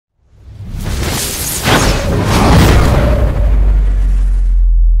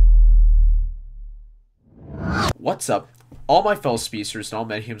What's up, all my fellow speedsters and all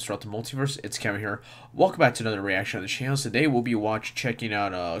mediums throughout the multiverse? It's Cameron here. Welcome back to another reaction on the channel. Today we'll be checking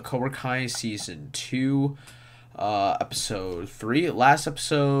out Cobra Kai Season 2, Episode 3. Last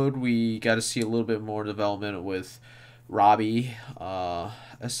episode, we got to see a little bit more development with Robbie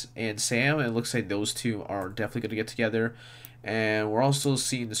and Sam. It looks like those two are definitely going to get together. And we're also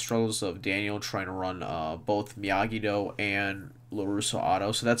seeing the struggles of Daniel trying to run both Miyagi-Do and LaRusso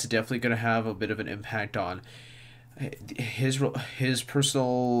Auto. So that's definitely going to have a bit of an impact on his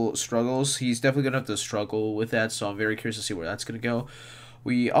personal struggles. He's definitely gonna have to struggle with that, so I'm very curious to see where that's gonna go.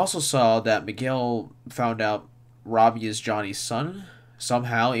 We also saw that Miguel found out Robbie is Johnny's son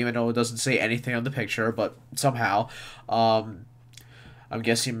somehow, even though it doesn't say anything on the picture, but somehow. I'm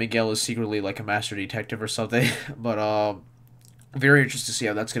guessing Miguel is secretly like a master detective or something. But very interested to see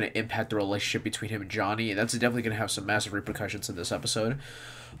how that's going to impact the relationship between him and Johnny, and that's definitely going to have some massive repercussions in this episode.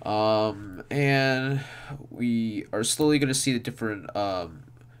 And we are slowly going to see the different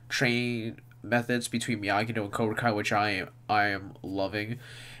training methods between Miyagi-Do and Cobra Kai, which I am loving.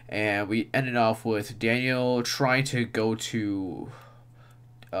 And we ended off with Daniel trying to go to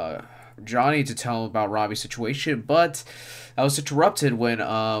Johnny to tell him about Robbie's situation, but that was interrupted when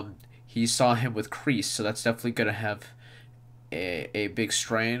he saw him with Kreese, so that's definitely going to have a big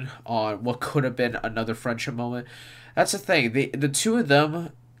strain on what could have been another friendship moment. That's the thing. The two of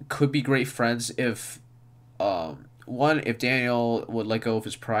them could be great friends if if Daniel would let go of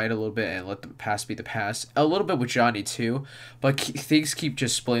his pride a little bit and let the past be the past. A little bit with Johnny too, but things keep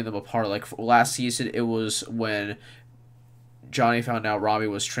just splitting them apart. Like last season, it was when Johnny found out Robbie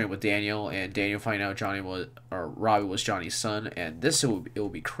was trained with Daniel, and Daniel found out Robbie was Johnny's son, and this it will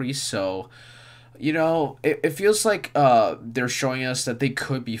be Kreese. So, you know, it feels like they're showing us that they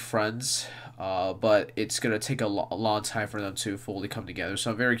could be friends, but it's gonna take a long time for them to fully come together.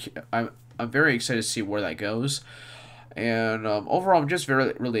 So I'm very excited to see where that goes, and overall I'm just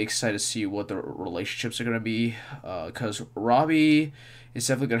really excited to see what the relationships are gonna be, because Robbie is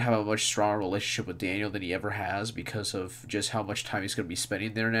definitely gonna have a much stronger relationship with Daniel than he ever has because of just how much time he's gonna be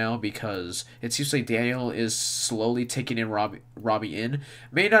spending there now. Because it seems like Daniel is slowly taking in Robbie in,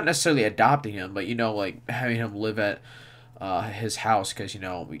 maybe not necessarily adopting him, but you know, like having him live at his house, because you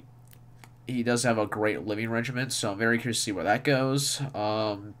know he does have a great living regimen. So I'm very curious to see where that goes.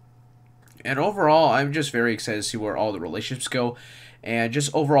 And overall, I'm just very excited to see where all the relationships go. And just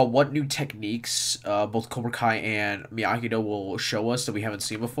overall, what new techniques both Cobra Kai and Miyagi-Do will show us that we haven't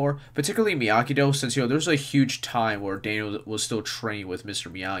seen before. Particularly Miyagi-Do, since, you know, there's a huge time where Daniel was still training with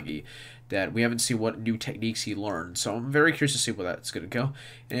Mr. Miyagi that we haven't seen what new techniques he learned. So I'm very curious to see where that's going to go.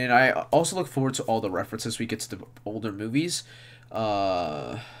 And I also look forward to all the references we get to the older movies.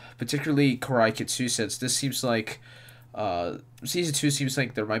 Particularly Karate Kid 2, since this seems like Season 2 seems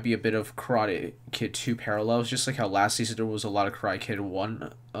like there might be a bit of Karate Kid 2 parallels, just like how last season there was a lot of Karate Kid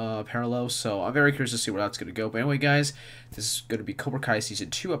 1 parallels. So I'm very curious to see where that's going to go. But anyway, guys, this is going to be Cobra Kai Season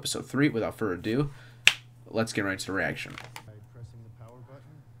 2, Episode 3. Without further ado, let's get right into the reaction.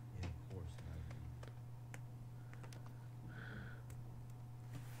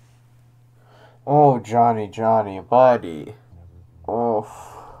 Oh, Johnny, buddy. Oh.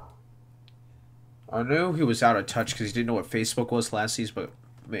 I knew he was out of touch because he didn't know what Facebook was last season, but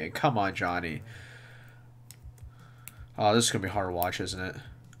man, come on, Johnny. Oh, this is going to be hard to watch, isn't it?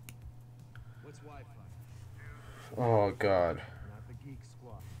 Oh, God.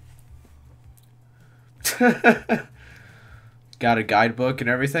 Got a guidebook and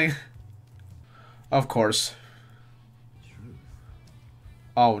everything? Of course.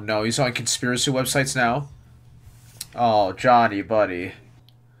 Oh, no, he's on conspiracy websites now? Oh, Johnny, buddy.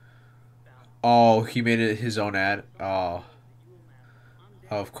 Oh, he made it his own ad. Oh.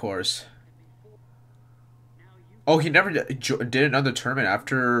 Of course. Oh, he never did another tournament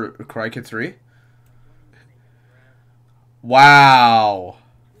after Karate Kid 3? Wow.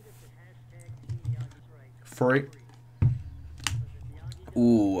 Freak.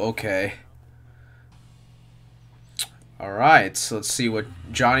 Ooh, okay. Alright, so let's see what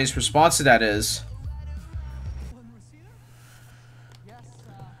Johnny's response to that is.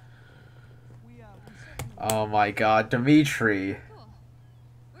 Oh my God, Dimitri.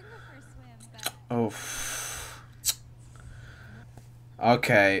 Oh.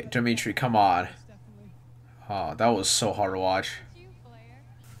 Okay, Dimitri, come on. Oh, that was so hard to watch.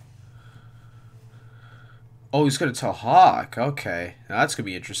 Oh, he's gonna tell Hawk. Okay, now that's gonna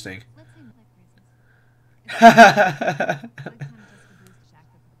be interesting.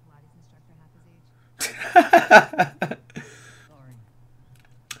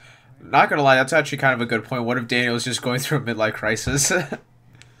 Not gonna lie, that's actually kind of a good point. What if Daniel was just going through a midlife crisis?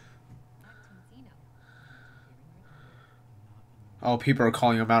 Oh, people are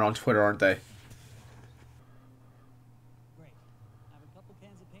calling him out on Twitter, aren't they?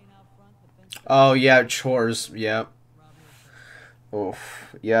 Oh, yeah, chores. Yep.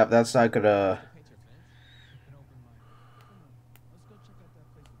 Oof. Yep, that's not gonna...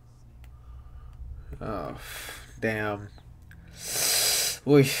 Oh, damn.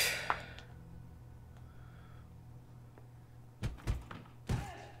 Oy.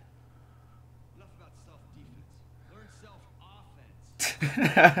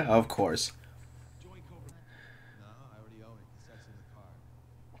 Of course.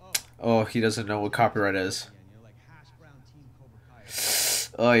 Oh, he doesn't know what copyright is.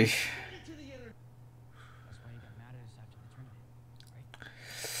 Oy.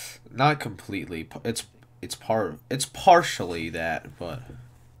 Not completely. It's partially that, but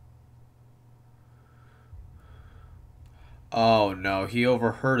oh no, he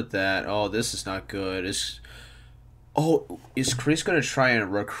overheard that. Oh, this is not good. Is Chris gonna try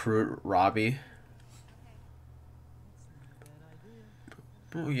and recruit Robbie?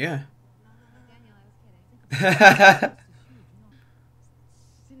 Oh yeah.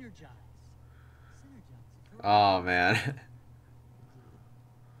 Oh man.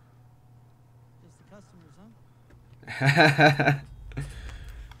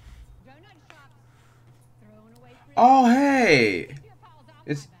 Oh hey,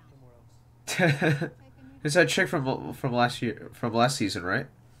 it's it's that chick from last year, from last season, right?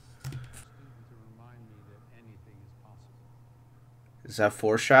 Is that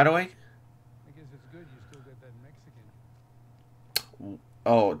foreshadowing?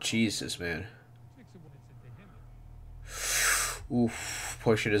 Oh Jesus, man. Oof,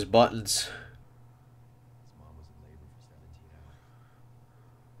 pushing his buttons.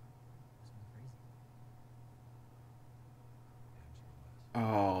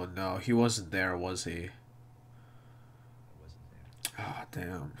 Oh no, he wasn't there, was he? Oh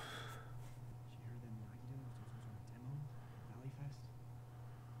damn.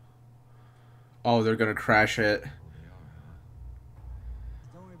 Oh, they're gonna crash it.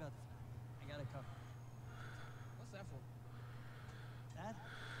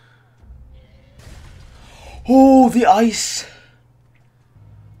 Oh, the ice.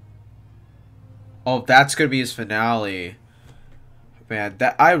 Oh, that's gonna be his finale. Man,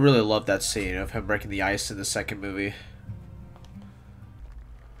 that I really love that scene of him breaking the ice in the second movie.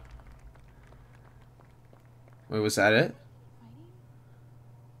 Wait, was that it?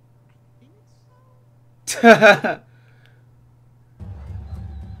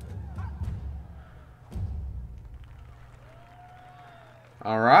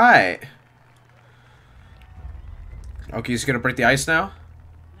 All right. Okay, he's gonna break the ice now.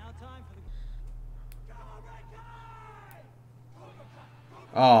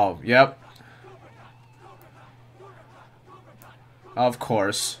 Oh, yep. Of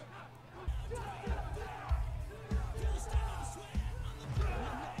course.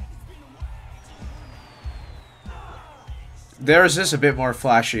 There's this a bit more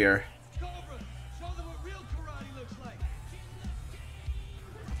flashier.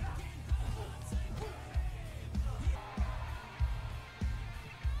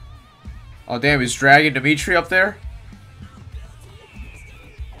 Oh damn, he's dragging Dimitri up there.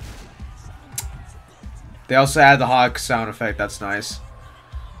 They also add the hawk sound effect, that's nice.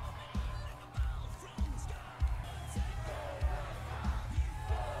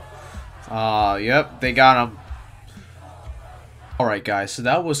 Yep, they got him. Alright guys, so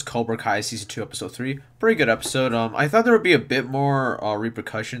that was Cobra Kai Season 2 Episode 3. Pretty good episode. I thought there would be a bit more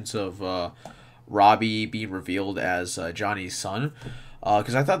repercussions of Robbie being revealed as Johnny's son.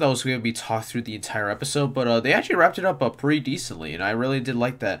 Because I thought that was going to be talked through the entire episode, but they actually wrapped it up pretty decently, and I really did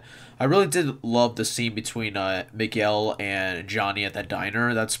like that. I really did love the scene between Miguel and Johnny at that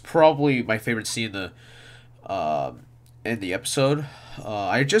diner. That's probably my favorite scene in the episode.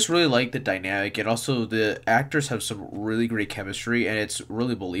 I just really like the dynamic, and also the actors have some really great chemistry, and it's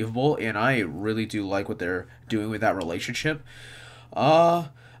really believable, and I really do like what they're doing with that relationship. Part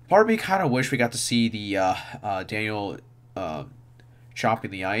of me kind of wish we got to see the Daniel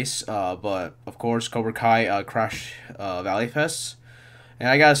chopping the ice, but of course Cobra Kai crashed Valley Fest, and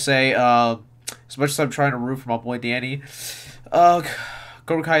I gotta say, as much as I'm trying to root for my boy Danny,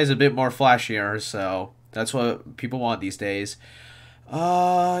 Cobra Kai is a bit more flashier, so that's what people want these days.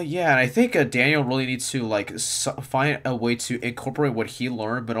 Yeah, and I think Daniel really needs to like find a way to incorporate what he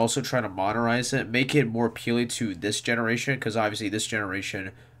learned, but also try to modernize it, make it more appealing to this generation, because obviously this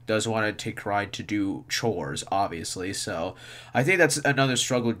generation does want to take pride to do chores, obviously. So I think that's another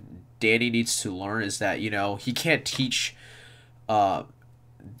struggle Danny needs to learn, is that, you know, he can't teach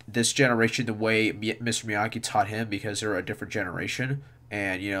this generation the way Mr. Miyagi taught him, because they're a different generation,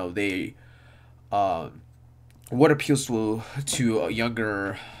 and you know they what appeals to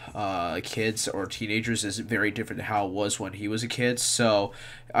younger kids or teenagers is very different than how it was when he was a kid. So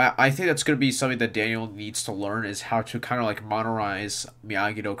I think that's going to be something that Daniel needs to learn, is how to kind of like monetize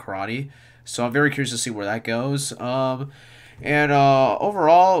Miyagi-Do karate. So I'm very curious to see where that goes. And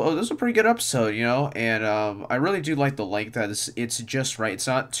overall, this was a pretty good episode, you know, and I really do like the length that it's just right. It's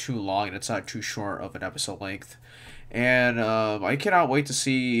not too long and it's not too short of an episode length. And I cannot wait to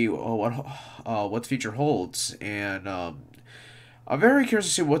see what the future holds. And I'm very curious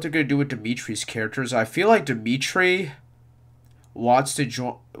to see what they're going to do with Dimitri's characters. I feel like Dimitri wants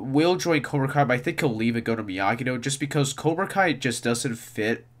to will join Cobra Kai, but I think he'll leave and go to Miyagi-Do, just because Cobra Kai just doesn't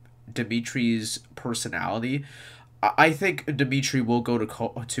fit Dimitri's personality. I think Dimitri will go to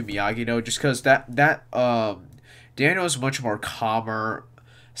Miyagi-Do, just because Daniel is much more calmer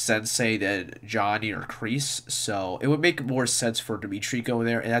sensei than Johnny or Kreese, so it would make more sense for Dimitri going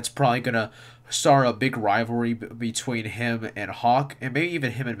there, and that's probably gonna start a big rivalry between him and Hawk, and maybe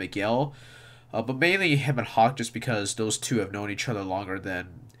even him and Miguel, but mainly him and Hawk, just because those two have known each other longer than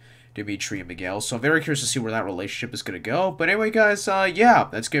Dimitri and Miguel. So I'm very curious to see where that relationship is gonna go. But anyway, guys, yeah,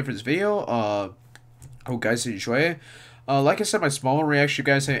 that's good for this video. Hope you guys enjoy it. Like I said, my Smallville reaction, if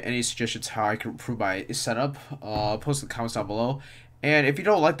you guys have any suggestions how I can improve my setup, post in the comments down below. And if you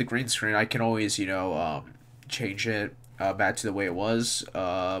don't like the green screen, I can always, you know, change it back to the way it was.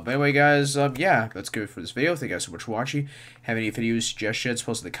 But anyway, guys, yeah, that's good for this video. Thank you guys so much for watching. Have any video suggestions,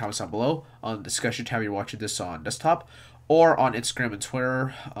 post in the comments down below on the discussion tab. You're watching this on desktop or on Instagram and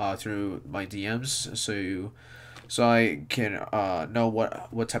Twitter through my DMs, so I can know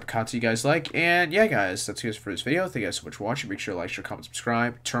what type of content you guys like. And yeah, guys, that's it for this video. Thank you guys so much for watching. Make sure to like, share, comment,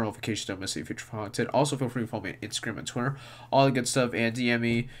 subscribe, turn on notifications, don't miss any future content. Also, feel free to follow me on Instagram and Twitter, all the good stuff, and DM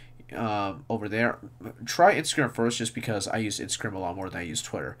me over there. Try Instagram first, just because I use Instagram a lot more than I use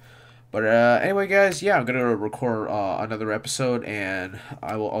Twitter. But anyway, guys, yeah, I'm gonna record another episode, and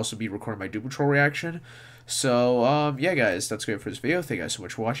I will also be recording my Doom Patrol reaction. So yeah, guys, that's good for this video. Thank you guys so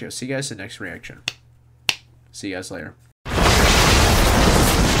much for watching. I'll see you guys in the next reaction. See you guys later.